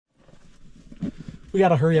We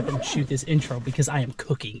gotta hurry up and shoot this intro because I am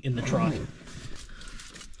cooking in the truck.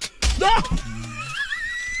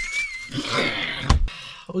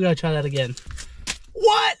 We gotta try that again.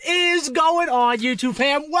 What is going on, YouTube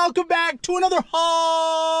fam? Welcome back to another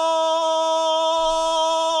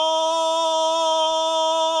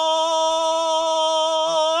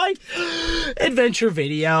adventure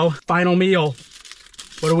video. Final meal.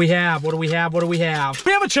 What do we have? What do we have? What do we have?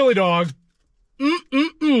 We have a chili dog.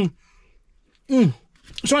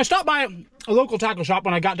 So I stopped by a local taco shop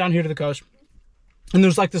when I got down here to the coast. And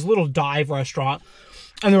there's like this little dive restaurant.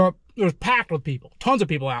 And it was packed with people. Tons of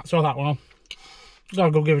people out. So I thought, well,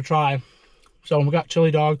 gotta go give it a try. So we got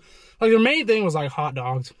chili dog. Like, the main thing was like hot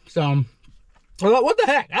dogs. So I thought, what the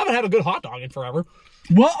heck? I haven't had a good hot dog in forever.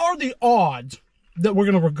 What are the odds that we're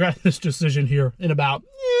gonna regret this decision here in about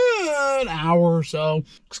an hour or so?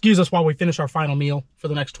 Excuse us while we finish our final meal for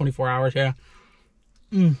the next 24 hours here.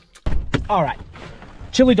 All right,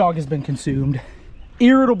 chili dog has been consumed.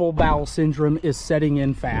 Irritable bowel syndrome is setting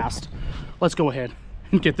in fast. Let's go ahead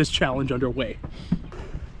and get this challenge underway.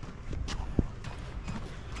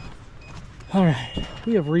 All right,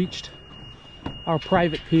 we have reached our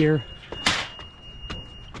private pier.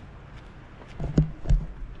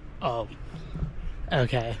 Oh,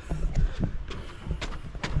 okay.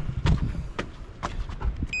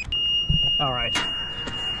 All right.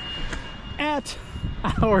 At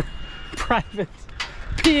our private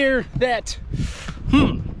pier that,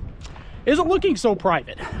 isn't looking so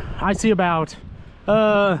private. I see about,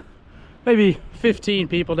 maybe 15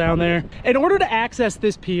 people down there. In order to access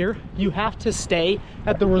this pier, you have to stay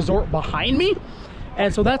at the resort behind me.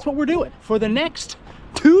 And so that's what we're doing. For the next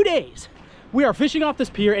 2 days, we are fishing off this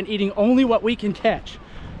pier and eating only what we can catch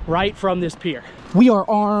right from this pier. We are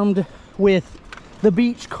armed with the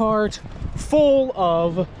beach cart full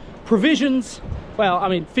of provisions. Well, I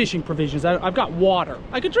mean, fishing provisions. I've got water.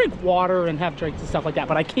 I could drink water and have drinks and stuff like that,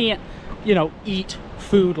 but I can't, you know, eat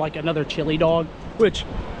food like another chili dog, which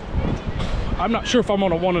I'm not sure if I'm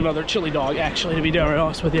gonna want another chili dog, actually, to be downright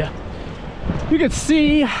honest with you. You can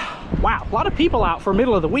see, wow, a lot of people out for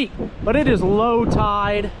middle of the week, but it is low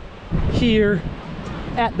tide here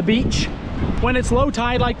at the beach. When it's low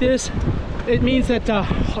tide like this, it means that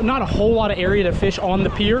not a whole lot of area to fish on the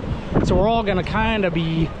pier. So we're all gonna kind of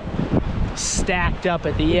be stacked up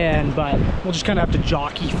at the end, but we'll just kind of have to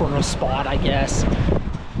jockey for a spot, I guess.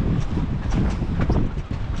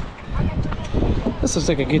 This looks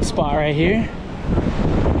like a good spot right here.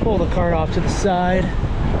 Pull the cart off to the side.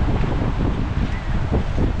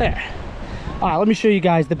 There. All right, let me show you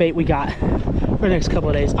guys the bait we got for the next couple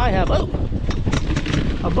of days. I have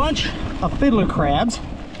a bunch of fiddler crabs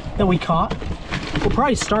that we caught. We'll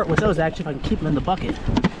probably start with those, actually, if I can keep them in the bucket.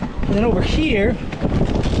 And then over here,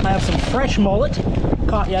 I have some fresh mullet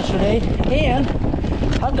caught yesterday, and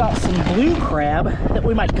I've got some blue crab that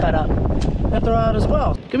we might cut up and throw out as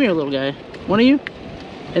well. Come here, little guy. One of you?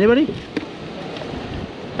 Anybody?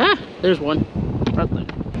 Ah, there's one. Right there.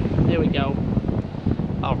 There we go.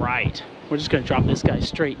 All right. We're just gonna drop this guy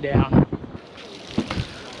straight down.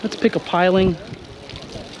 Let's pick a piling.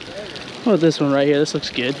 Oh, this one right here. This looks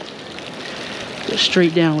good. Go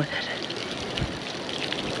straight down with it.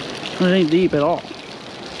 It ain't deep at all.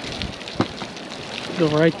 Go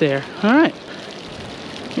right there. All right.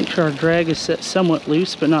 Make sure our drag is set somewhat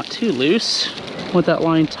loose, but not too loose. Want that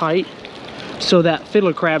line tight so that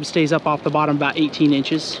fiddler crab stays up off the bottom about 18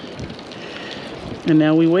 inches. And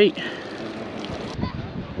now we wait.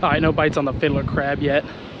 All right, no bites on the fiddler crab yet.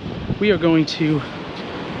 We are going to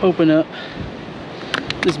open up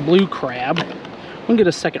this blue crab. I'm gonna get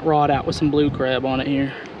a second rod out with some blue crab on it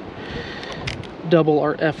here. Double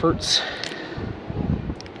our efforts.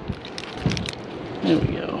 There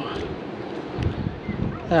we go.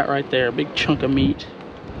 That right there, a big chunk of meat.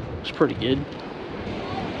 It's pretty good.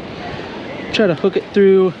 Try to hook it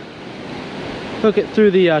through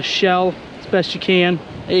the shell as best you can.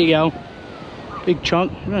 There you go. Big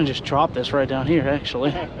chunk. I'm gonna just drop this right down here,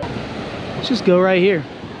 actually. Let's just go right here.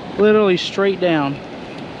 Literally straight down.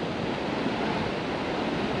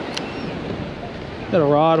 Got a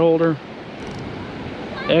rod holder.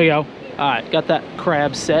 There you go. All right, got that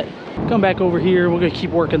crab set. Come back over here. We're gonna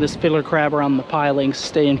keep working this fiddler crab around the pilings,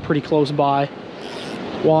 staying pretty close by,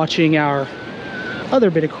 watching our other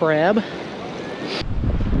bit of crab.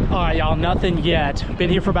 All right, y'all, nothing yet. Been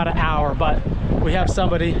here for about an hour, but we have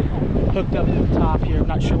somebody hooked up at the top here. I'm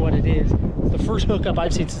not sure what it is. It's the first hookup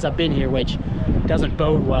I've seen since I've been here, which doesn't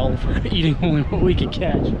bode well for eating only what we can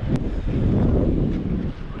catch.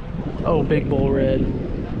 Oh, big bull red.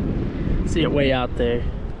 See it way out there.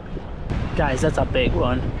 Guys, that's a big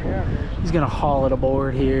one. He's gonna haul it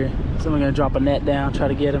aboard here. Someone's gonna drop a net down, try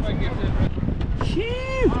to get him.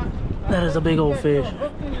 Phew. That is a big old fish.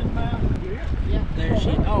 There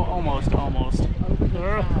she, oh, almost.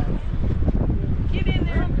 Get in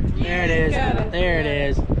there. There it is. There it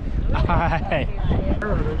is. All right.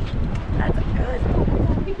 That's a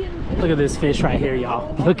good. Look at this fish right here,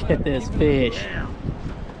 y'all. Look at this fish.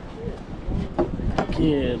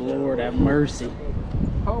 Good Lord, have mercy.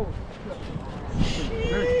 Oh.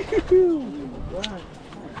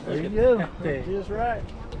 There you go. Just right.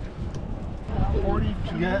 40.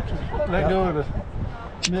 You got. Let go of the.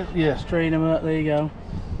 Yeah. Straighten him up. There you go.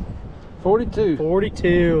 42.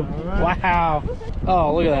 42. Right. Wow.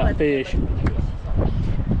 Oh, look at that fish.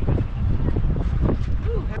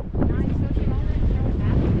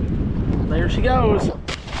 There she goes.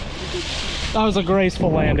 That was a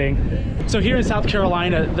graceful landing. So here in South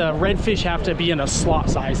Carolina, the redfish have to be in a slot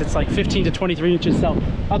size. It's like 15 to 23 inches. So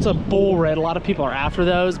that's a bull red. A lot of people are after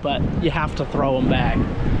those, but you have to throw them back.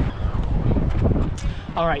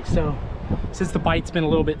 All right, so since the bite's been a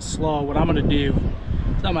little bit slow, what I'm gonna do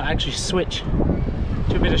is I'm gonna actually switch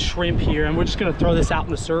to a bit of shrimp here, and we're just gonna throw this out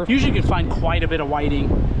in the surf. Usually you can find quite a bit of whiting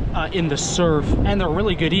in the surf, and they're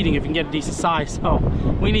really good eating if you can get a decent size. So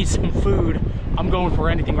we need some food. I'm going for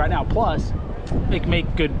anything right now. Plus, they can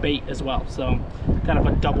make good bait as well. So kind of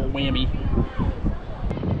a double whammy.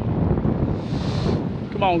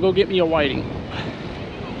 Come on, go get me a whiting.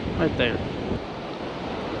 Right there.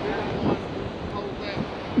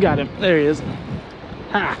 Got him. There he is.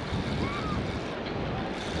 Ha!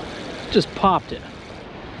 Just popped it.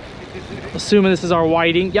 Assuming this is our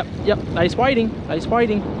whiting. Yep. Nice whiting. Nice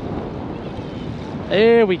whiting.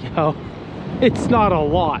 There we go. It's not a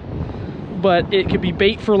lot, but it could be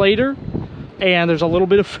bait for later, and there's a little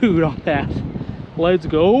bit of food on that. Let's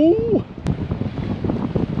go.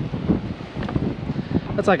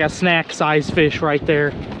 That's like a snack size fish right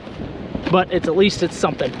there, but at least it's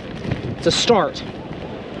something. It's a start.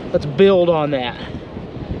 Let's build on that.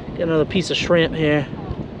 Get another piece of shrimp here.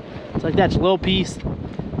 It's like that's a little piece.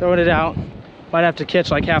 Throwing it out. Might have to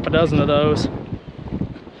catch like half a dozen of those.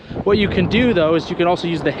 What you can do though is you can also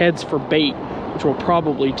use the heads for bait, which we'll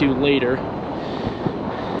probably do later.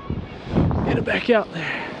 Get it back out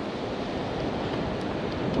there.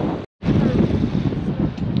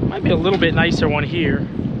 Might be a little bit nicer one here.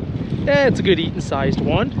 Yeah, it's a good eating sized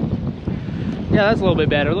one. Yeah, that's a little bit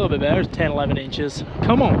better, a little bit better. It's 10, 11 inches.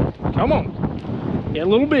 Come on, come on. Get a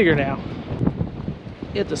little bigger now.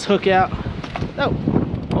 Get this hook out. No,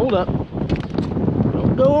 hold up.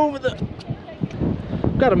 Don't go over the...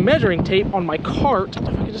 I've got a measuring tape on my cart. If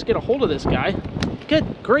I could just get a hold of this guy.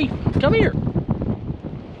 Good grief, come here.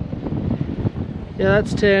 Yeah,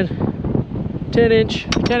 that's 10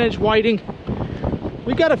 inch whiting.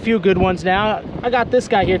 We got a few good ones now. I got this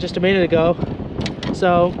guy here just a minute ago.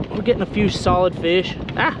 So we're getting a few solid fish.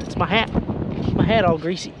 Ah, it's my hat. My hat all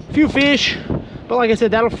greasy. A few fish, but like I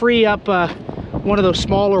said, that'll free up one of those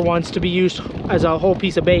smaller ones to be used as a whole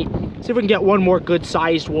piece of bait. See if we can get one more good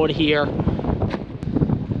sized one here.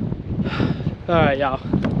 All right, y'all.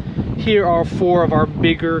 Here are 4 of our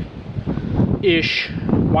bigger-ish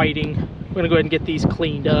whiting. We're gonna go ahead and get these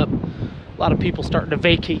cleaned up. A lot of people starting to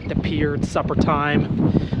vacate the pier. It's supper time.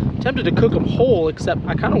 Tempted to cook them whole, except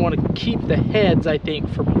I kind of want to keep the heads, I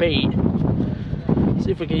think, for bait.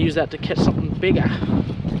 See if we can use that to catch something bigger.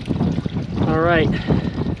 All right,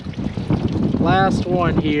 last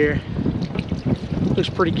one here. Looks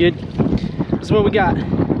pretty good. This is what we got.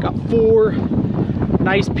 Got 4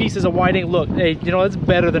 nice pieces of whiting. Look, hey, you know, that's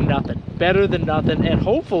better than nothing. Better than nothing, and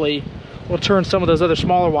hopefully we'll turn some of those other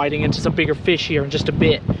smaller whiting into some bigger fish here in just a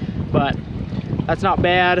bit. But that's not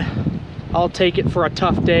bad. I'll take it for a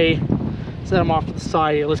tough day. Set them off to the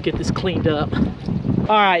side here. Let's get this cleaned up.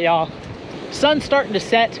 All right, y'all. Sun's starting to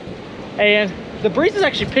set, and the breeze has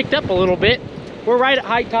actually picked up a little bit. We're right at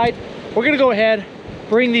high tide. We're gonna go ahead,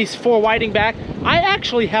 bring these 4 whiting back. I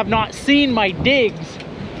actually have not seen my digs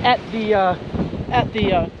at the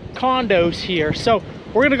condos here, so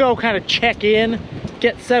we're gonna go kind of check in,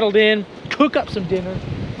 get settled in, cook up some dinner,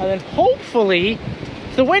 and then hopefully,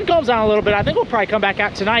 if the wind calms down a little bit, I think we'll probably come back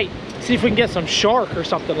out tonight. See if we can get some shark or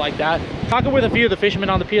something like that. Talking with a few of the fishermen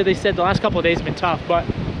on the pier, they said the last couple of days have been tough, but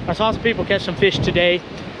I saw some people catch some fish today,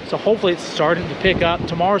 so hopefully it's starting to pick up.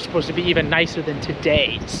 Tomorrow's supposed to be even nicer than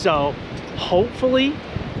today, so hopefully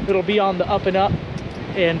it'll be on the up and up,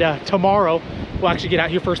 and tomorrow we'll actually get out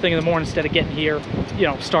here first thing in the morning instead of getting here, you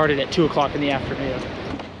know, started at 2 o'clock in the afternoon.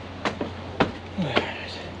 All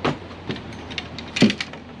right.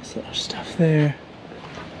 So there's stuff there.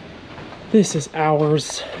 This is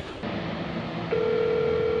ours.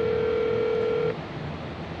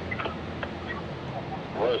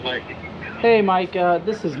 is Mike. Hey, Mike.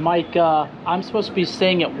 This is Mike. I'm supposed to be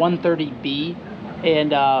staying at 130B, and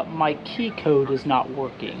my key code is not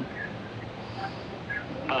working.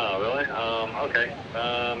 Oh, really? Okay.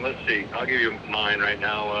 Let's see. I'll give you mine right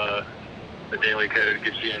now. The daily code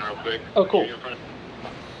gets you in real quick. Oh, cool.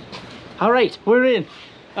 All right, we're in.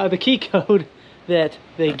 The key code that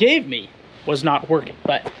they gave me was not working,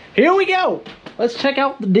 but here we go. Let's check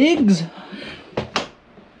out the digs.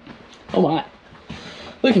 Oh my,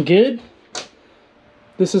 looking good.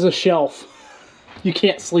 This is a shelf. You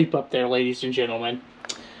can't sleep up there, ladies and gentlemen,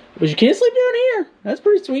 but you can sleep down here. That's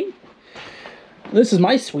pretty sweet. This is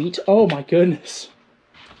my suite. Oh my goodness.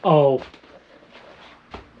 Oh.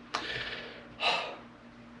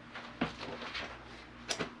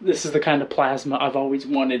 This is the kind of plasma I've always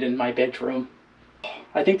wanted in my bedroom.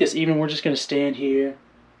 I think this evening we're just gonna stand here.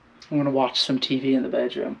 I'm gonna watch some TV in the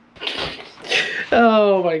bedroom.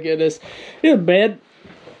 Oh my goodness. Yeah, bed.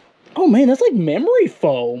 Oh man, that's like memory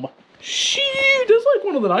foam. Shoot, that's like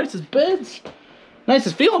one of the nicest beds.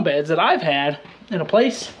 Nicest feeling beds that I've had in a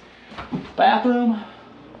place. Bathroom.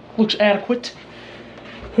 Looks adequate.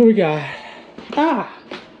 Who we got? Ah.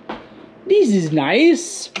 This is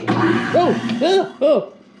nice. Oh,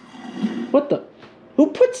 oh. What the? Who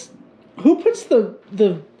puts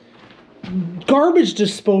the garbage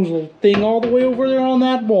disposal thing all the way over there on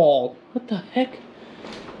that wall? What the heck?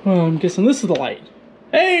 Oh, I'm guessing this is the light.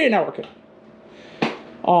 Hey, now we're good.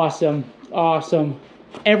 Awesome, awesome.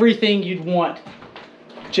 Everything you'd want.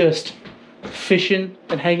 Just fishing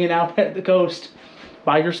and hanging out at the coast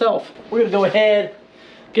by yourself. We're gonna go ahead,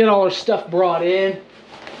 get all our stuff brought in.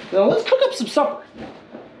 Now let's cook up some supper.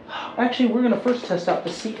 Actually, we're gonna first test out the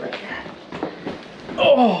seat right here.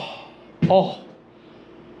 Oh, oh.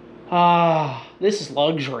 Ah, this is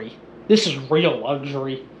luxury. This is real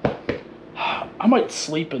luxury. I might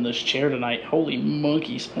sleep in this chair tonight. Holy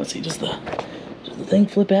monkeys. Let's see, does the thing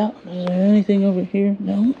flip out? Is there anything over here?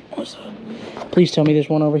 No? What's that? Please tell me there's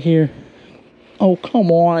one over here. Oh, come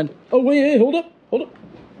on. Oh, wait, hold up, hold up.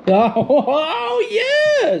 Oh,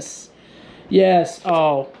 yes. Yes,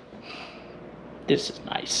 oh. This is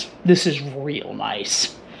nice. This is real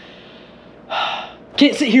nice.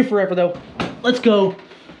 Can't sit here forever, though. Let's go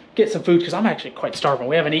get some food, because I'm actually quite starving.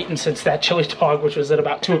 We haven't eaten since that chili dog, which was at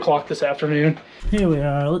about 2 o'clock this afternoon. Here we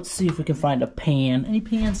are. Let's see if we can find a pan. Any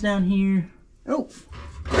pans down here? Oh.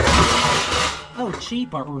 Oh,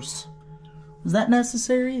 cheapers. Was that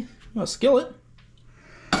necessary? Oh, a skillet.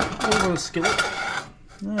 Over a skillet.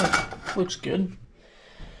 That looks good.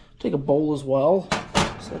 Take a bowl as well.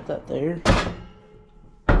 Set that there.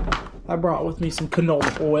 I brought with me some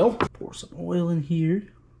canola oil. Pour some oil in here.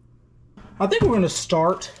 I think we're going to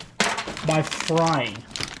start by frying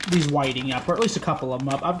these whiting up, or at least a couple of them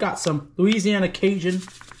up. I've got some Louisiana Cajun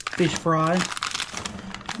fish fry.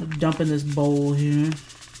 Dump in this bowl here.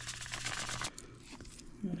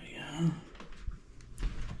 There we go.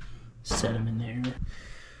 Set them in there.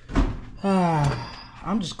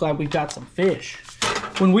 I'm just glad we've got some fish.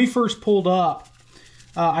 When we first pulled up,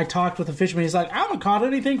 I talked with the fisherman. He's like, I haven't caught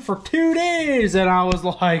anything for 2 days. And I was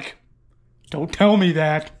like, don't tell me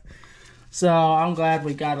that. So I'm glad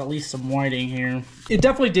we got at least some whiting here. It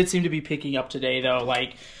definitely did seem to be picking up today, though.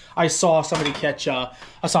 Like, I saw somebody catch, I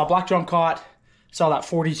saw a black drum caught, saw that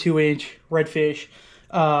 42-inch redfish.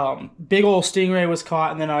 Big old stingray was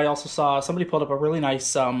caught, and then I also saw somebody pulled up a really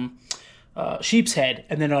nice sheep's head,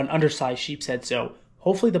 and then an undersized sheep's head. So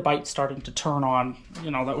hopefully the bite's starting to turn on.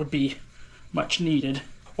 You know, that would be much needed.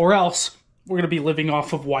 Or else we're going to be living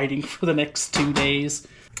off of whiting for the next 2 days.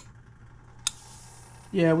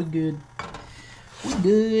 Yeah, we good. We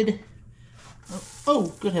good.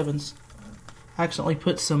 Oh, good heavens. I accidentally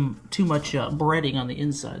put too much breading on the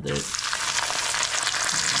inside there.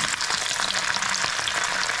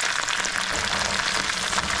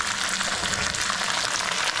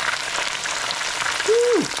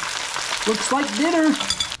 Woo! Looks like dinner.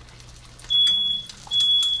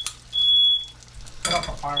 Get off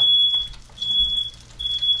the fire.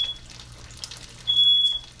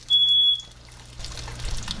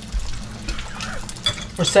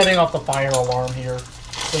 We're setting off the fire alarm here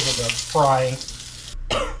because of the frying.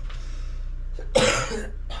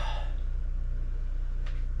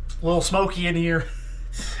 A little smoky in here.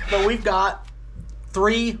 But we've got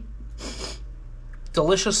 3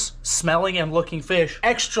 delicious smelling and looking fish.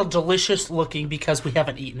 Extra delicious looking because we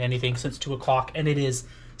haven't eaten anything since 2 o'clock, and it is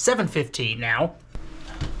 7:15 now.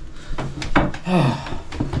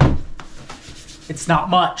 It's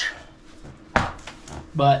not much,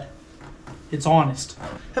 but it's honest.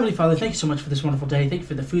 Heavenly Father, thank you so much for this wonderful day. Thank you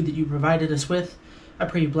for the food that you provided us with. I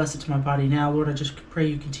pray you bless it to my body now. Lord, I just pray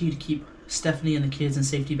you continue to keep Stephanie and the kids in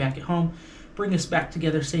safety back at home. Bring us back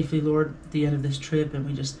together safely, Lord, at the end of this trip. And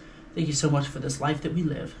we just thank you so much for this life that we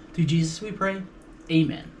live. Through Jesus we pray.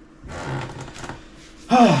 Amen.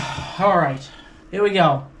 All right. Here we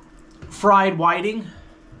go. Fried whiting.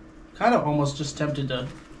 Kind of almost just tempted to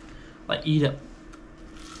like eat it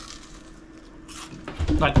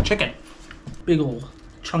like chicken. Big old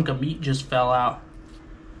chunk of meat just fell out.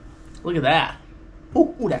 Look at that.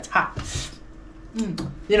 Ooh, that's hot.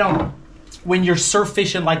 You know, when you're surf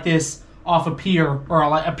fishing like this off a pier or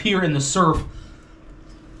like a pier in the surf,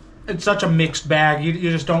 it's such a mixed bag. You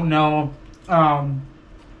just don't know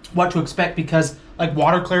what to expect because like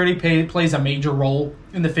water clarity plays a major role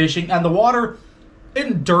in the fishing, and the water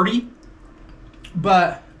isn't dirty,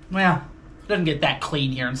 but well, it doesn't get that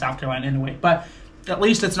clean here in South Carolina anyway. But at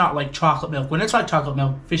least it's not like chocolate milk. When it's like chocolate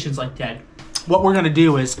milk, fishing's like dead. What we're gonna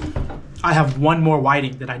do is, I have one more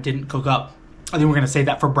whiting that I didn't cook up. I think we're gonna save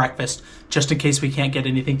that for breakfast, just in case we can't get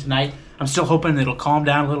anything tonight. I'm still hoping it'll calm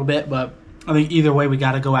down a little bit, but I think either way we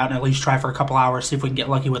gotta go out and at least try for a couple hours, see if we can get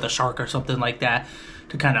lucky with a shark or something like that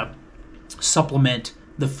to kind of supplement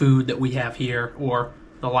the food that we have here, or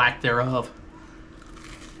the lack thereof.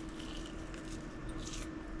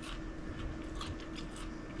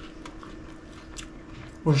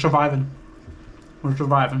 We're surviving. We're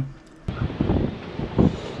surviving.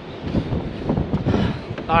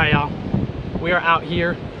 Alright, y'all. We are out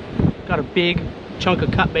here. Got a big chunk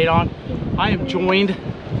of cut bait on. I am joined.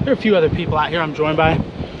 There are a few other people out here I'm joined by.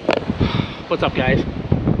 What's up, guys?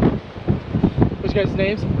 What's your guys'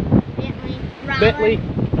 names? Bentley.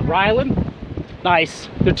 Rylan. Nice.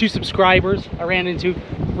 They're 2 subscribers I ran into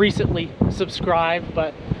recently subscribed,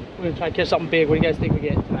 but we're gonna try to catch something big. What do you guys think we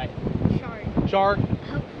get tonight? Shark. Shark?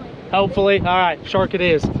 Hopefully. Hopefully. All right, shark it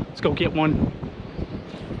is. Let's go get one.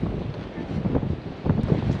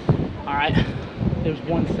 All right, there's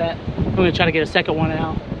one set. I'm gonna try to get a second one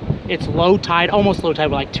out. It's low tide, almost low tide.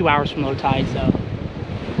 We're like 2 hours from low tide, so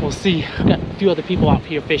we'll see. I've got a few other people out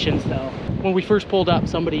here fishing, so when we first pulled up,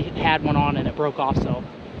 somebody had one on and it broke off, so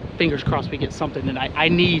fingers crossed we get something tonight. I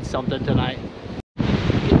need something tonight.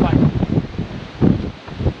 Get by.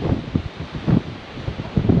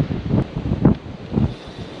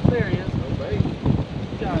 There he is.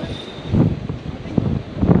 Got it.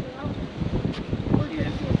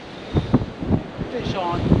 Fish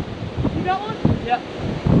on. You got one? Yep.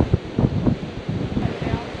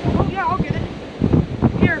 Oh yeah, I'll get it.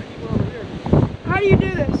 Here. How do you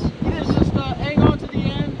do this? You just hang on to the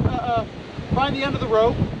end, find the end of the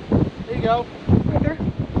rope. There you go. Right there.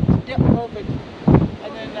 Yep, perfect.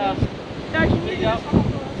 And then, Now, there can you you do go. this?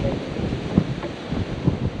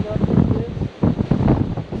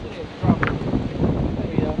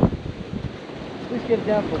 There you go. Please get it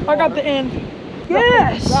down for I got the end.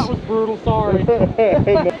 Yes! That was brutal, sorry.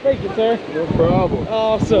 Thank you, sir. No problem.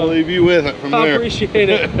 Awesome. I'll leave you with it from I there. appreciate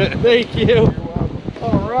it. Thank you.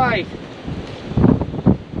 All right.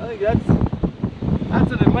 I think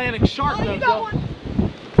that's an Atlantic shark. Oh, though, you got so- one.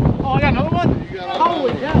 Oh, I got another one? You got another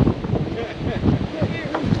Holy one. cow.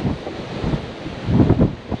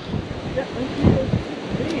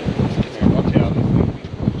 Watch out.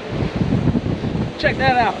 Check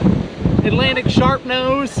that out. Atlantic sharp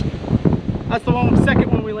nose. That's the one,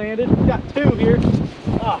 second one we landed. We got 2 here.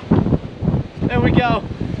 Ah, there we go.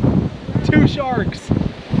 2 sharks.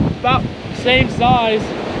 About the same size.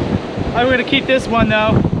 I'm gonna keep this one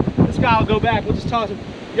though. This guy will go back. We'll just toss him.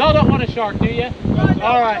 Y'all don't want a shark, do you? No,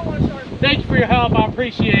 All I right. don't want a shark. Thank you for your help. I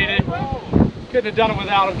appreciate it. Couldn't have done it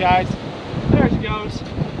without him, guys. There she goes.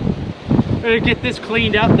 Better get this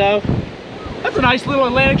cleaned up though. That's a nice little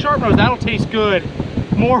Atlantic sharp nose. That'll taste good.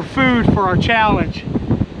 More food for our challenge.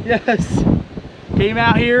 Yes. Came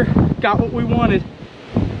out here, got what we wanted.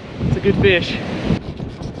 It's a good fish.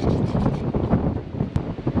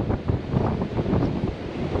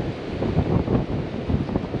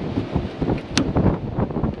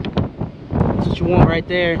 That's what you want right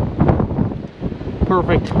there.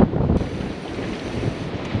 Perfect.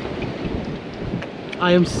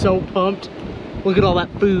 I am so pumped. Look at all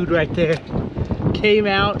that food right there. Came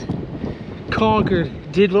out,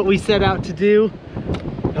 conquered, did what we set out to do.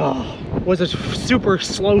 Oh, was a super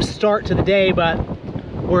slow start to the day, but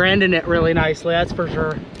we're ending it really nicely, that's for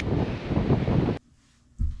sure.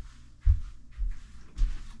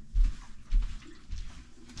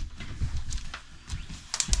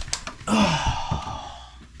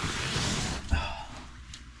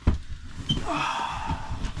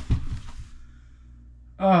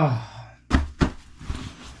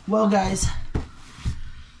 Well, guys,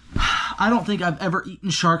 I don't think I've ever eaten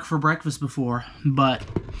shark for breakfast before, but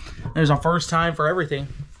there's a first time for everything.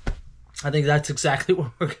 I think that's exactly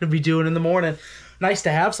what we're going to be doing in the morning. Nice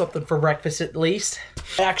to have something for breakfast at least.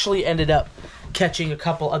 I actually ended up catching a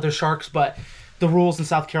couple other sharks, but the rules in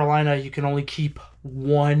South Carolina, you can only keep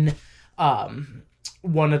one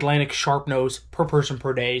Atlantic sharpnose per person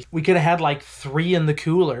per day. We could have had like 3 in the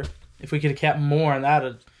cooler if we could have kept more, and that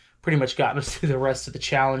would pretty much gotten us through the rest of the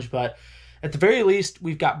challenge. But at the very least,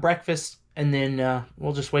 we've got breakfast, and then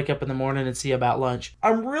we'll just wake up in the morning and see about lunch.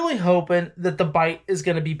 I'm really hoping that the bite is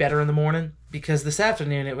going to be better in the morning, because this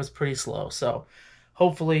afternoon it was pretty slow. So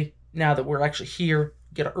hopefully now that we're actually here,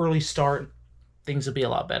 get an early start, things will be a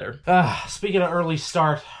lot better. Speaking of early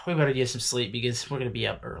start, we better get some sleep because we're going to be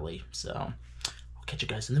up early. So I'll catch you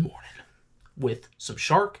guys in the morning with some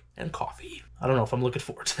shark and coffee. I don't know if I'm looking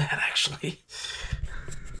forward to that, actually.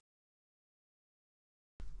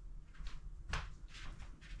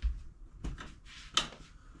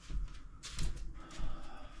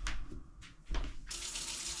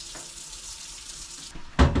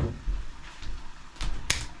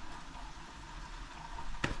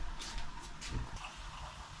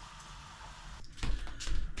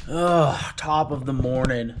 Top of the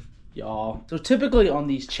morning, y'all. So typically on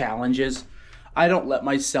these challenges, I don't let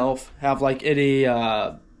myself have like any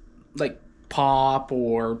like pop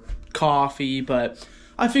or coffee, but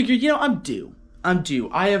I figured, you know, I'm due.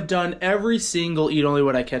 I have done every single eat only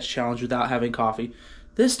what I catch challenge without having coffee.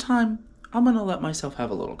 This time, I'm gonna let myself have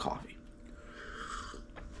a little coffee.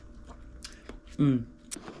 How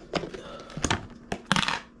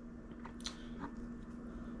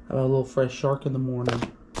about a little fresh shark in the morning?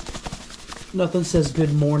 Nothing says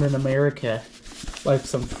good morning America like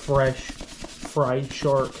some fresh fried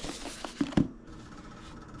shark.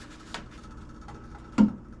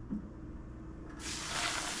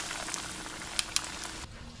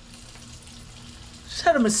 Just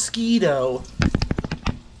had a mosquito.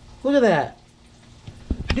 Look at that.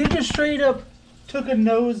 Dude just straight up took a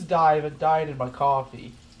nosedive and died in my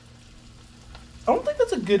coffee. I don't think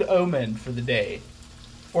that's a good omen for the day.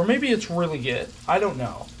 Or maybe it's really good. I don't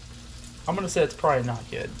know. I'm going to say it's probably not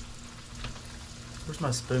good. Where's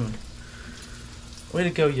my spoon? Way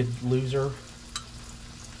to go, you loser.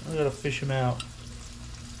 I gotta fish him out.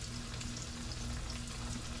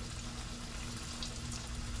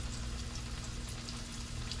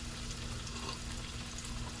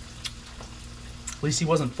 At least he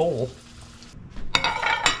wasn't full.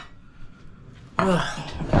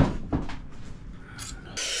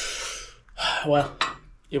 Well,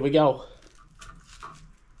 here we go.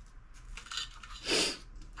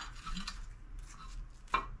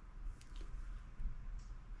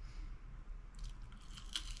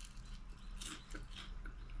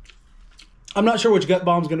 I'm not sure which gut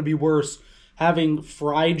bomb's going to be worse, having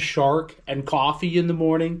fried shark and coffee in the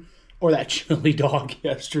morning or that chili dog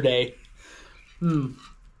yesterday. I'm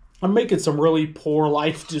making some really poor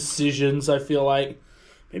life decisions, I feel like.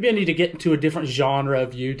 Maybe I need to get into a different genre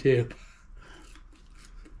of YouTube.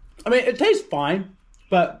 I mean, it tastes fine,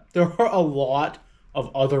 but there are a lot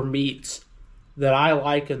of other meats that I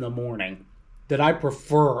like in the morning that I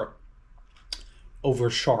prefer over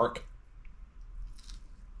shark.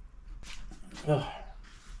 Oh,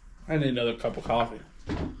 I need another cup of coffee.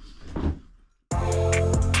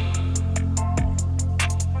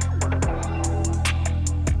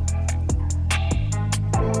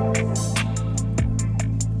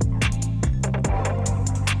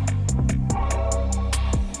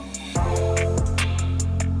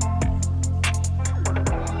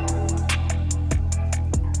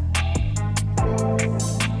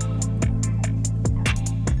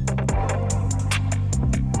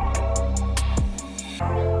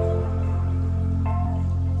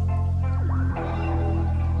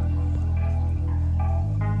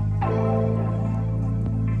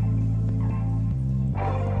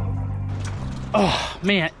 Oh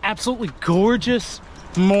man, absolutely gorgeous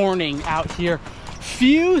morning out here.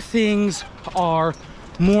 Few things are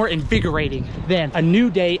more invigorating than a new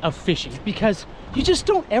day of fishing, because you just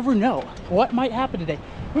don't ever know what might happen today.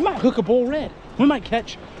 We might hook a bull red. We might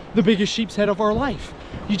catch the biggest sheep's head of our life.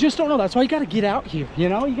 You just don't know. That's why you gotta get out here, you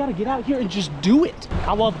know? You gotta get out here and just do it.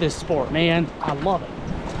 I love this sport, man. I love it.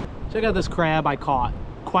 Check out this crab I caught.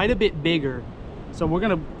 Quite a bit bigger. So we're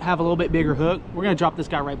gonna have a little bit bigger hook. We're gonna drop this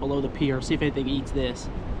guy right below the pier, see if anything eats this.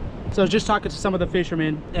 So I was just talking to some of the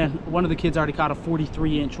fishermen, and one of the kids already caught a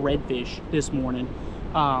 43-inch redfish this morning.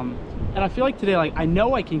 And I feel like today, like, I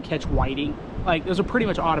know I can catch whiting. Like, those are pretty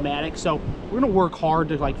much automatic. So we're gonna work hard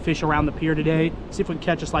to like fish around the pier today, see if we can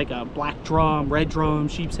catch us like a black drum, red drum,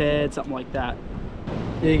 sheep's head, something like that.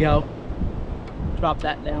 There you go. Drop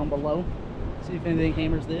that down below. See if anything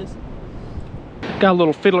hammers this. Got a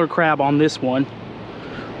little fiddler crab on this one.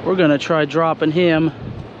 we're gonna try dropping him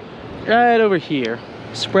right over here.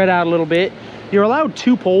 Spread out a little bit. You're allowed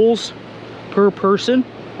 2 poles per person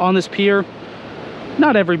on this pier.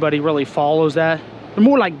 Not everybody really follows that. They're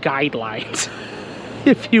more like guidelines,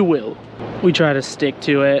 if you will. We try to stick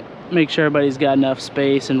to it, make sure everybody's got enough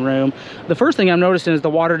space and room. The first thing I'm noticing is the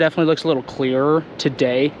water definitely looks a little clearer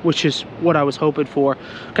today, which is what I was hoping for.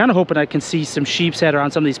 Kind of hoping I can see some sheep's head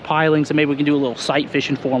around some of these pilings, and maybe we can do a little sight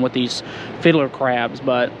fishing for them with these fiddler crabs,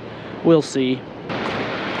 but we'll see.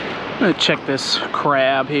 I'm gonna check this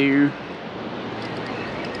crab here.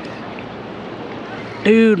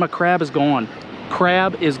 Dude, my crab is gone.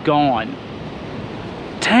 Crab is gone.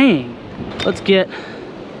 Dang. Let's get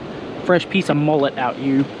a fresh piece of mullet out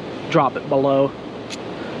here. Drop it below.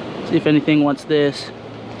 See if anything wants this.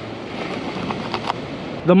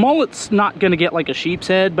 The mullet's not gonna get like a sheep's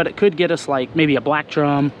head, but it could get us like maybe a black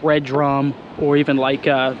drum, red drum, or even like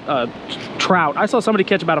a trout. I saw somebody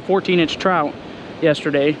catch about a 14-inch trout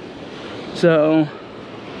yesterday. So,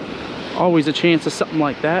 always a chance of something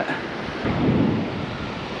like that.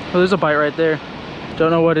 Oh, there's a bite right there.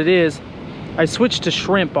 Don't know what it is. I switched to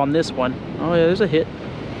shrimp on this one. Oh yeah, there's a hit.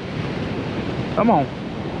 Come on.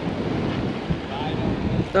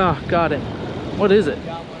 Oh, got it. What is it?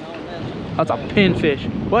 That's a pinfish.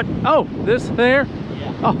 What? Oh, this there?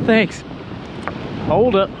 Oh, thanks.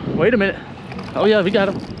 Hold up. Wait a minute. Oh yeah, we got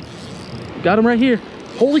him. Got him right here.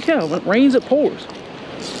 Holy cow, when it rains, it pours.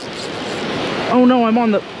 Oh no, I'm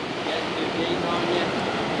on the...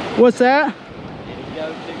 What's that?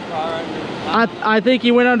 I think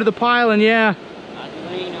he went under the piling, yeah.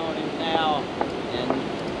 I'd lean on him now, and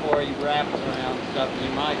before he wraps around stuff, you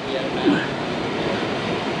might get him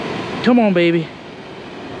out. Come on, baby.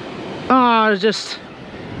 Ah, just...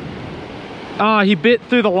 Ah, he bit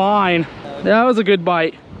through the line. That was a good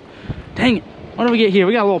bite. Dang it. What do we get here?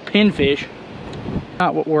 We got a little pinfish.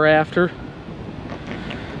 Not what we're after.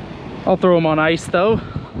 I'll throw him on ice, though.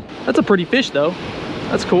 That's a pretty fish, though.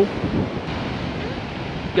 That's cool.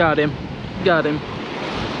 Got him. Got him.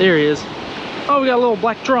 There he is. Oh, we got a little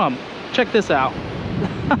black drum. Check this out.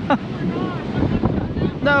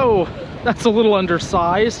 No, that's a little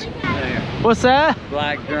undersized. There. What's that?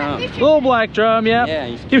 Black drum. Little black drum, yeah. Yeah,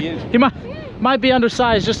 he's cute. He might be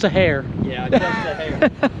undersized, just a hair. Yeah, just a hair.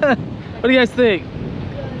 What do you guys think?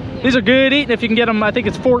 These are good eating if you can get them. I think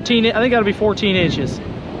it's 14. I think that'll be 14 inches.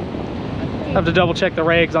 Have to double check the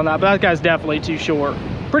regs on that, but that guy's definitely too short.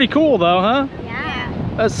 Pretty cool though, huh?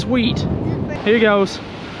 Yeah. That's sweet. Here he goes.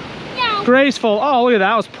 Yeah. Graceful. Oh, look at that.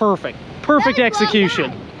 That was perfect. Perfect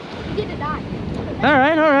execution. He did die. All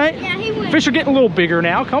right, all right. Yeah, he went. Fish are getting a little bigger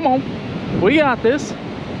now. Come on. We got this.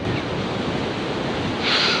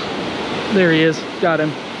 There he is. Got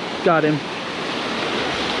him. Got him.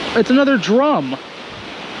 It's another drum.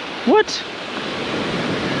 What?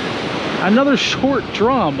 Another short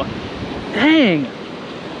drum. Dang.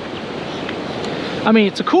 I mean,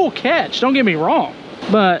 it's a cool catch, don't get me wrong,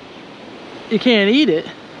 but you can't eat it.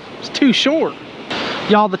 It's too short.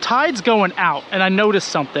 Y'all, the tide's going out, and I noticed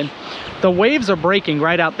something. The waves are breaking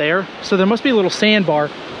right out there, so there must be a little sandbar.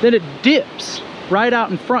 Then it dips right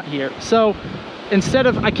out in front here. So instead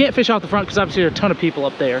of, I can't fish off the front because obviously there are a ton of people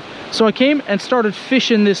up there. So I came and started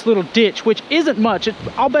fishing this little ditch, which isn't much.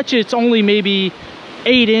 I'll bet you it's only maybe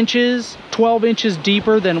 8 inches, 12 inches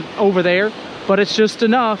deeper than over there, but it's just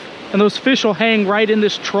enough. And those fish will hang right in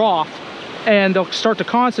this trough and they'll start to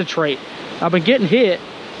concentrate. I've been getting hit,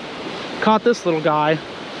 caught this little guy,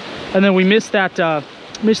 and then we missed that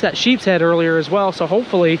sheep's head earlier as well. So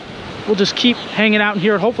hopefully we'll just keep hanging out in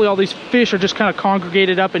here. Hopefully all these fish are just kind of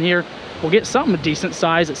congregated up in here. We'll get something of decent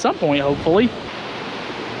size at some point, hopefully.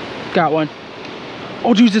 Got one.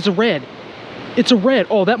 Oh, dudes, it's a red. It's a red.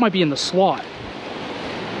 Oh, that might be in the slot.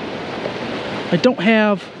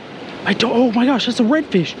 Oh my gosh, that's a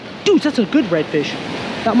redfish. Dudes, that's a good redfish.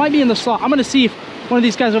 That might be in the slot. I'm gonna see if one of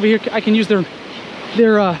these guys over here, I can use their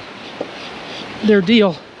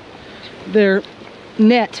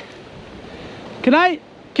net. Can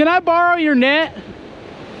I borrow your net?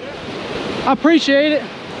 I appreciate it.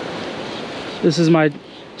 This is my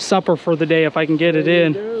supper for the day if I can get it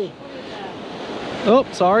in. Oh,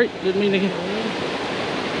 sorry, didn't mean to get...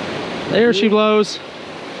 There she blows.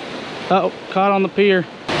 Uh-oh, caught on the pier.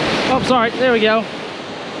 Oh, sorry, there we go.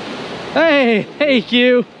 Hey, thank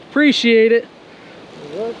you. Appreciate it.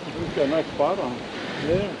 What? We've got a nice spot on.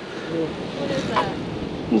 Yeah. What is that?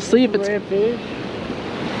 We'll see if it's... Redfish.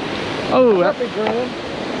 Oh,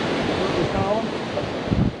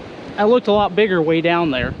 that looked a lot bigger way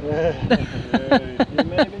down there. Yeah, you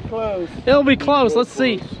may be close. It'll be close. Let's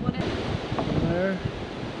see. There.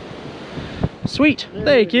 Sweet.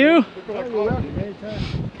 Thank you.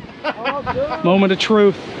 Anytime. Moment of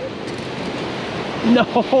truth. No.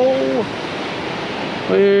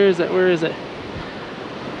 Where is it? Where is it?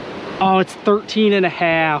 Oh, it's 13 and a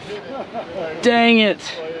half. Dang it.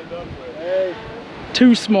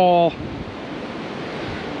 Too small.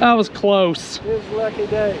 That was close. His lucky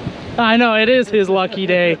day. I know, it is his lucky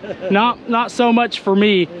day. Not so much for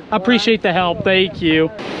me. I appreciate the help. Thank you.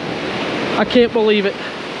 I can't believe it.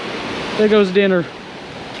 There goes dinner.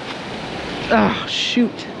 Ah,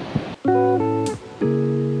 shoot.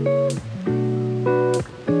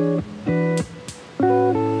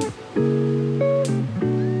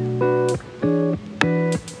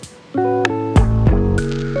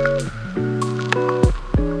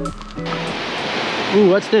 Ooh,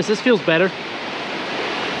 what's this? This feels better.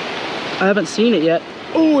 I haven't seen it yet.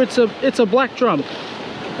 Ooh, it's a black drum,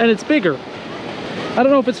 and it's bigger. I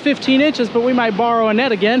don't know if it's 15 inches, but we might borrow a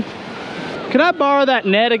net again. Could I borrow that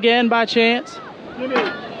net again by chance?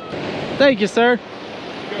 Thank you, sir.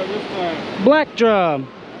 This time. Black drum.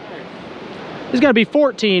 It's gotta be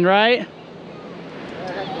 14, right?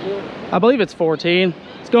 I believe it's 14.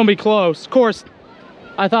 It's gonna be close. Of course,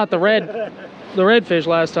 I thought the redfish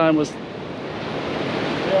last time was.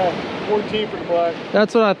 Yeah, 14 for the black.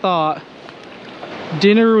 That's what I thought.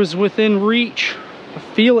 Dinner was within reach. I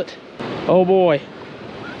feel it. Oh boy.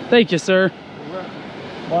 Thank you, sir.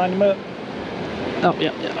 Line him up. Oh,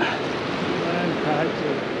 yeah.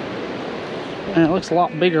 And it looks a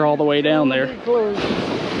lot bigger all the way down there.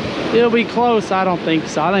 It'll be close. I don't think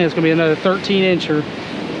so. I think it's gonna be another 13 incher.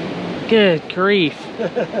 Good grief.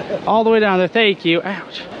 All the way down there. Thank you.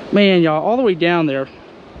 Ouch. Man, y'all, all the way down there.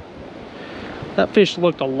 That fish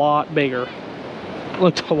looked a lot bigger.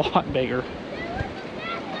 Looked a lot bigger.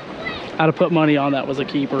 I'd have put money on that was a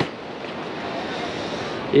keeper.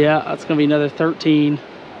 Yeah, that's gonna be another 13.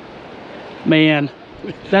 Man,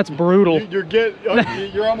 that's brutal.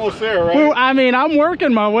 You're almost there, right? Well, I mean, I'm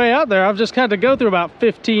working my way up there. I've just had to go through about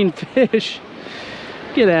 15 fish.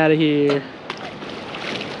 Get out of here.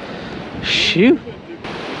 Shoot.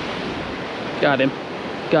 Got him.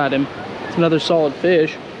 Got him. It's another solid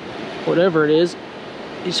fish. Whatever it is.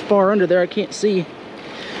 He's far under there. I can't see.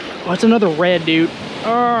 Oh, it's another red, dude.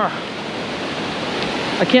 I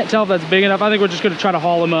can't tell if that's big enough. I think we're just going to try to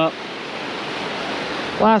haul him up.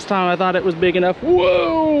 Last time I thought it was big enough.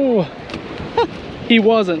 Whoa! He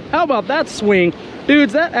wasn't. How about that swing?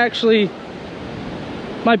 Dudes, that actually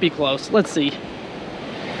might be close. Let's see.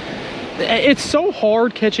 It's so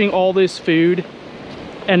hard catching all this food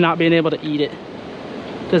and not being able to eat it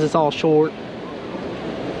because it's all short.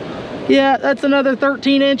 Yeah, that's another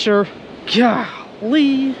 13 incher.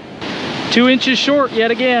 Golly. 2 inches short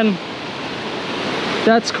yet again.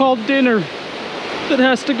 That's called dinner. That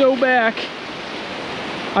has to go back.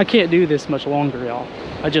 I can't do this much longer, y'all.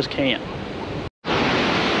 I just can't.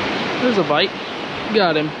 There's a bite.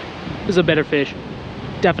 Got him. This is a better fish.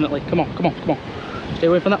 Definitely. Come on, come on, come on. Stay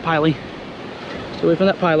away from that piling. Stay away from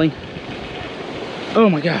that piling. Oh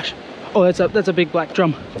my gosh. Oh, that's a big black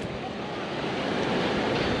drum.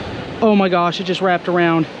 Oh my gosh, it just wrapped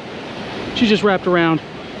around. She just wrapped around.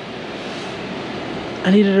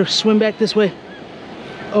 I needed to swim back this way.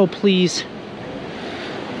 Oh, please.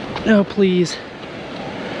 Oh, please.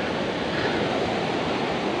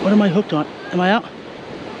 What am I hooked on? Am I out?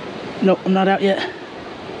 No, I'm not out yet.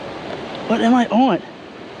 What am I on?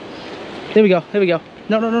 There we go, there we go.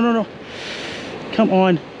 No, no, no, no, no. Come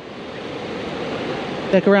on.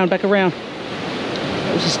 Back around, back around.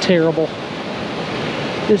 This is terrible.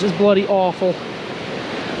 This is bloody awful.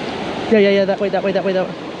 Yeah, yeah, yeah, that way, that way, that way, that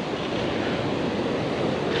way.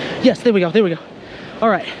 Yes, there we go, there we go. All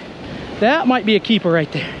right, that might be a keeper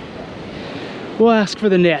right there. We'll ask for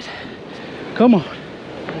the net. Come on.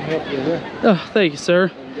 Oh, thank you,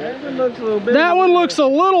 sir. That one looks a little bigger. That one looks a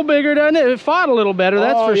little bigger, doesn't it? It fought a little better,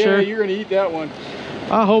 that's for sure. You're gonna eat that one.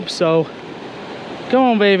 I hope so. Come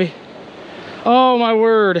on, baby. Oh, my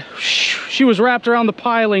word. She was wrapped around the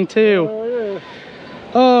piling, too. Oh, yeah.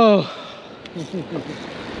 Oh.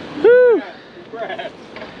 Whew.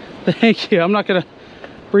 Thank you. I'm not gonna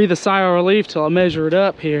breathe a sigh of relief till I measure it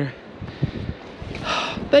up here.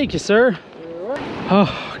 Thank you, sir.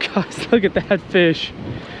 Oh, guys, look at that fish.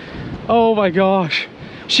 Oh my gosh.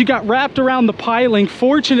 She got wrapped around the piling.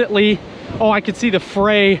 Fortunately, oh, I could see the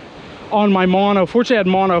fray on my mono. Fortunately, I had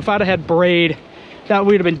mono. If I'd have had braid, that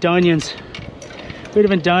would have been dunions. Would have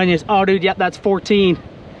been dunions. Oh, dude, yep, that's 14.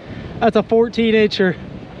 That's a 14 incher.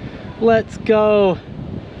 Let's go.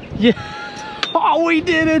 Yeah. Oh, we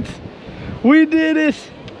did it. We did it.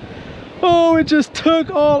 Oh, it just took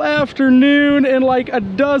all afternoon and like a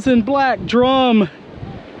dozen black drum.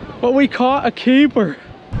 But we caught a keeper.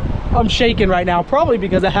 I'm shaking right now, probably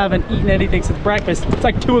because I haven't eaten anything since breakfast. It's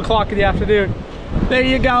like 2 o'clock in the afternoon. There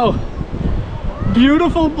you go.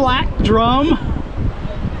 Beautiful black drum.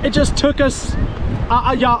 It just took us,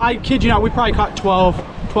 yeah, I kid you not, we probably caught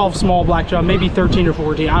 12 small black drum, maybe 13 or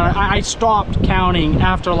 14. I stopped counting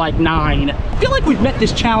after like 9. I feel like we've met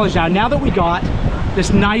this challenge now that we got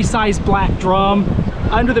this nice sized black drum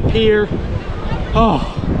under the pier.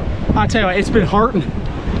 Oh, I'll tell you what, it's been hurting.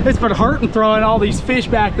 It's been hurting throwing all these fish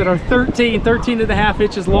back that are 13 and a half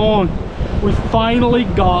inches long. We finally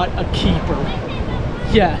got a keeper.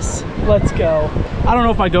 Yes, let's go. I don't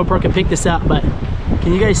know if my GoPro can pick this up, but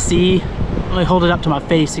can you guys see? Let me hold it up to my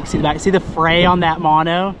face so you can see the back. See the fray on that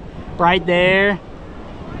mono? Right there.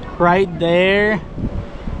 Right there.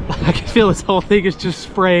 I can feel this whole thing is just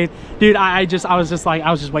sprayed. Dude, I was just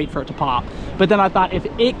waiting for it to pop. But then I thought if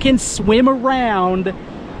it can swim around,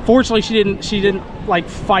 fortunately she didn't like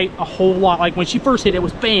fight a whole lot. Like when she first hit it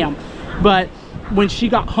was bam. But when she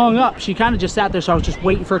got hung up, she kind of just sat there, so I was just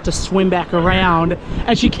waiting for it to swim back around.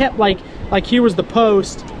 And she kept like here was the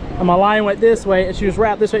post, and my line went this way, and she was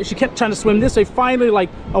wrapped this way. She kept trying to swim this way. Finally, like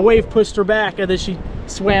a wave pushed her back, and then she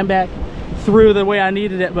swam back through the way I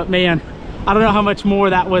needed it. But man, I don't know how much more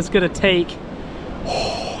that was gonna take.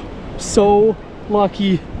 So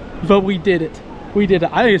lucky, but we did it. We did it.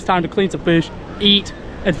 I think it's time to clean some fish, eat,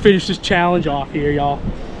 and finish this challenge off here, y'all.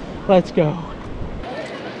 Let's go.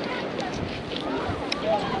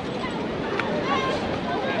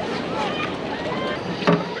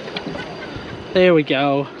 There we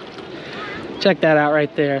go. Check that out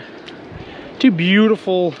right there. 2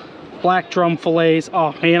 beautiful black drum fillets.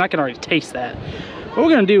 Oh man, I can already taste that. What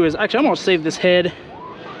we're gonna do is, actually I'm gonna save this head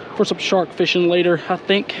for some shark fishing later, I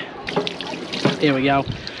think. There we go.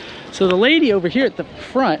 So the lady over here at the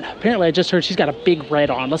front, apparently I just heard she's got a big red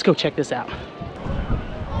on. Let's go check this out.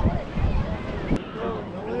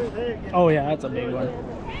 Oh yeah, that's a big one.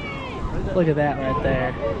 Look at that right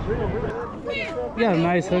there. We got a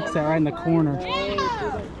nice hook set right in the corner.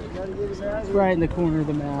 Right in the corner of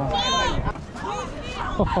the mouth.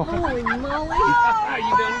 Holy moly.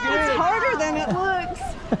 You done good. It's harder than it looks.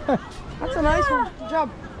 That's a nice one. Good job.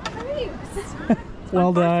 Thanks.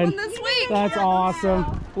 Well done. This week. That's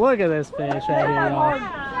awesome. Look at this fish right here,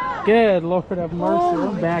 y'all. Good Lord have mercy.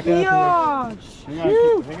 I'm back up here.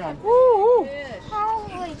 Hang on. Ooh.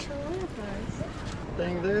 Holy chalupas.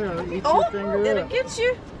 Thing there. Eat Oh, your finger did up. it get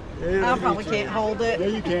you? Yeah, I probably can't hold it. Yeah,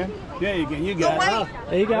 you can. Yeah, you can. You got it.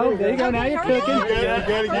 There you go. There you go. Now you're cooking.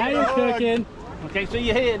 Now you're cooking. Okay, so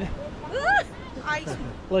your head.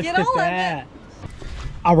 Look Get at on that.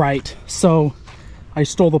 All right, so I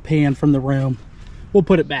stole the pan from the room. We'll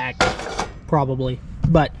put it back, probably.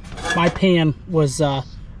 But my pan was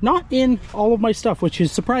not in all of my stuff, which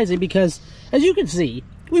is surprising because, as you can see,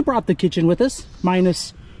 we brought the kitchen with us,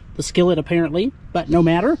 minus the skillet apparently, but no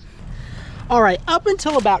matter. All right, up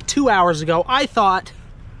until about 2 hours ago, I thought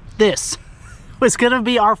this was gonna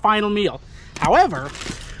be our final meal. However,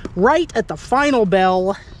 right at the final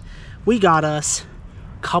bell, we got us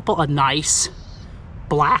a couple of nice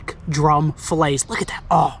black drum fillets. Look at that.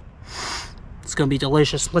 Oh, it's gonna be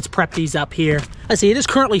delicious. Let's prep these up here. Let's see, it is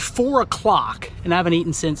currently 4 o'clock and I haven't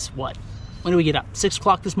eaten since what? When did we get up? 6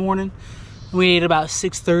 o'clock this morning? We ate about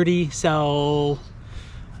 6:30, so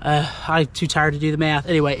I'm too tired to do the math.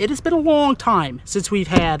 Anyway, it has been a long time since we've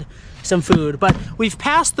had some food, but we've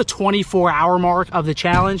passed the 24-hour mark of the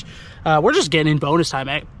challenge. We're just getting in bonus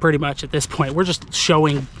time pretty much at this point. We're just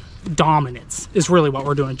showing dominance is really what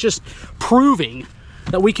we're doing. Just proving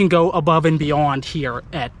that we can go above and beyond here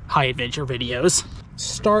at High Adventure Videos.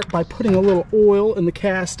 Start by putting a little oil in the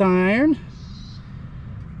cast iron.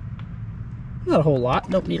 Not a whole lot,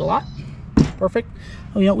 don't need a lot. Perfect.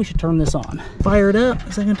 Oh, you know, we should turn this on. Fire it up.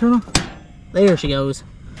 Is that gonna turn on? There she goes.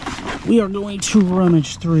 We are going to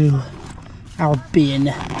rummage through our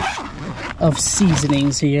bin of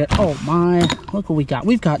seasonings here. Oh my, look what we got.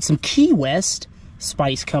 We've got some Key West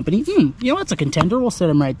Spice Company. You know, that's a contender. We'll set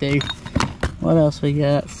them right there. What else we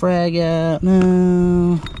got? Frag out.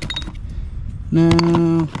 No.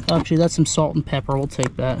 Actually, that's some salt and pepper. We'll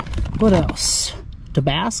take that. What else?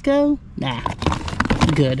 Tabasco? Nah.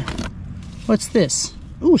 Good. What's this?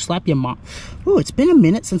 Ooh, Slap Ya Mama. Ooh, it's been a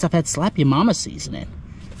minute since I've had Slap Ya Mama seasoning.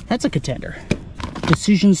 That's a contender.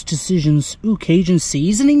 Decisions. Ooh, Cajun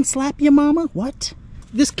seasoning Slap Ya Mama? What?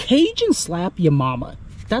 This Cajun Slap Ya Mama.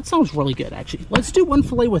 That sounds really good, actually. Let's do one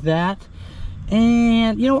fillet with that.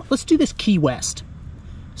 And, you know what? Let's do this Key West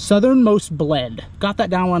Southernmost Blend. Got that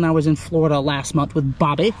down when I was in Florida last month with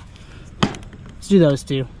Bobby. Let's do those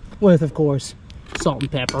two. With, of course, salt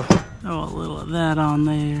and pepper. Oh, a little of that on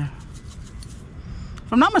there.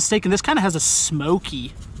 If I'm not mistaken, this kind of has a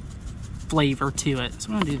smoky flavor to it.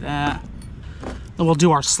 So I'm gonna do that. Then we'll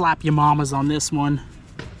do our slap ya mamas on this one.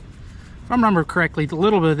 If I remember correctly, a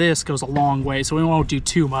little bit of this goes a long way, so we won't do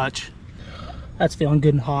too much. That's feeling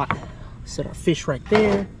good and hot. Set our fish right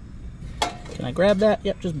there. Can I grab that?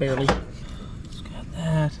 Yep, just barely. Just got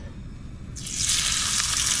that.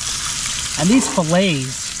 And these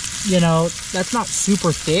fillets, you know, that's not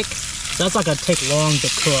super thick. So that's not gonna take long to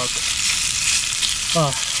cook.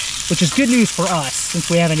 Which is good news for us, since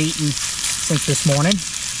we haven't eaten since this morning.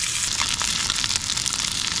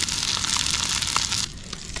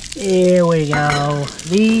 Here we go.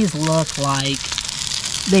 These look like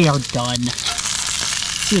they are done.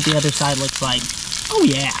 See what the other side looks like. Oh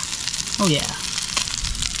yeah. Oh yeah.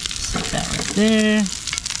 Set that right there.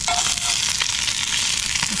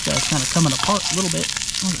 This guy's kind of coming apart a little bit.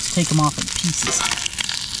 Let's take them off in pieces.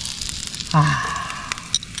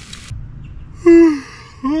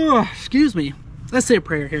 Excuse me. Let's say a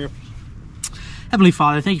prayer here. Heavenly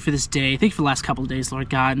Father, thank you for this day. Thank you for the last couple of days, Lord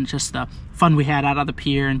God, and just the fun we had out on the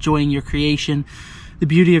pier, enjoying your creation, the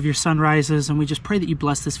beauty of your sunrises, and we just pray that you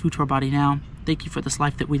bless this food to our body now. Thank you for this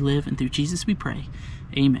life that we live, and through Jesus we pray.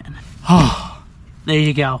 Amen. Oh, there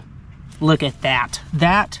you go. Look at that.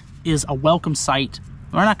 That is a welcome sight.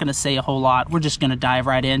 We're not going to say a whole lot. We're just going to dive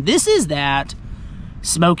right in. This is that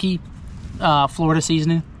smoky Florida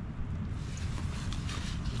seasoning.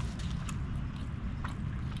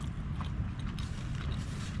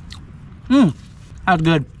 That's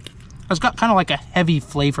good. It's got kind of like a heavy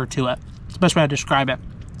flavor to it. It's the best way to describe it.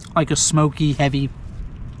 Like a smoky, heavy,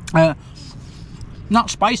 not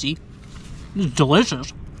spicy. It's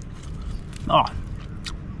delicious. Oh,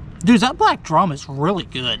 dude, that black drum is really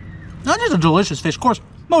good. Not just a delicious fish. Of course,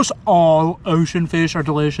 most all ocean fish are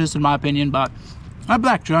delicious in my opinion, but that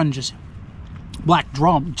black drum just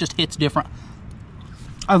hits different.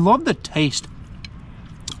 I love the taste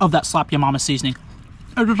of that slap ya mama seasoning.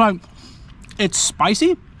 It's just like, it's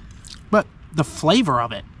spicy, but the flavor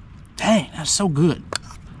of it, dang, that's so good.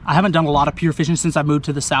 I haven't done a lot of pier fishing since I moved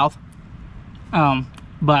to the south,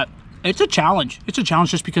 but it's a challenge. It's a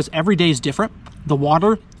challenge just because every day is different. The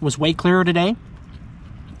water was way clearer today.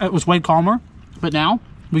 It was way calmer, but now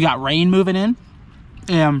we got rain moving in,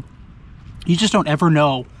 and you just don't ever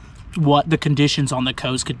know what the conditions on the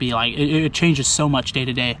coast could be like. It changes so much day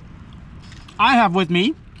to day. I have with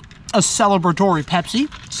me a celebratory Pepsi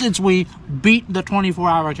since we beat the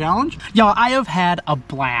 24-hour challenge. Y'all, I have had a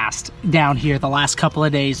blast down here the last couple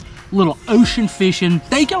of days. Little ocean fishing.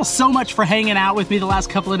 Thank y'all so much for hanging out with me the last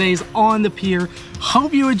couple of days on the pier.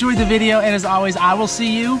 Hope you enjoyed the video, and as always, I will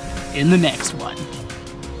see you in the next one.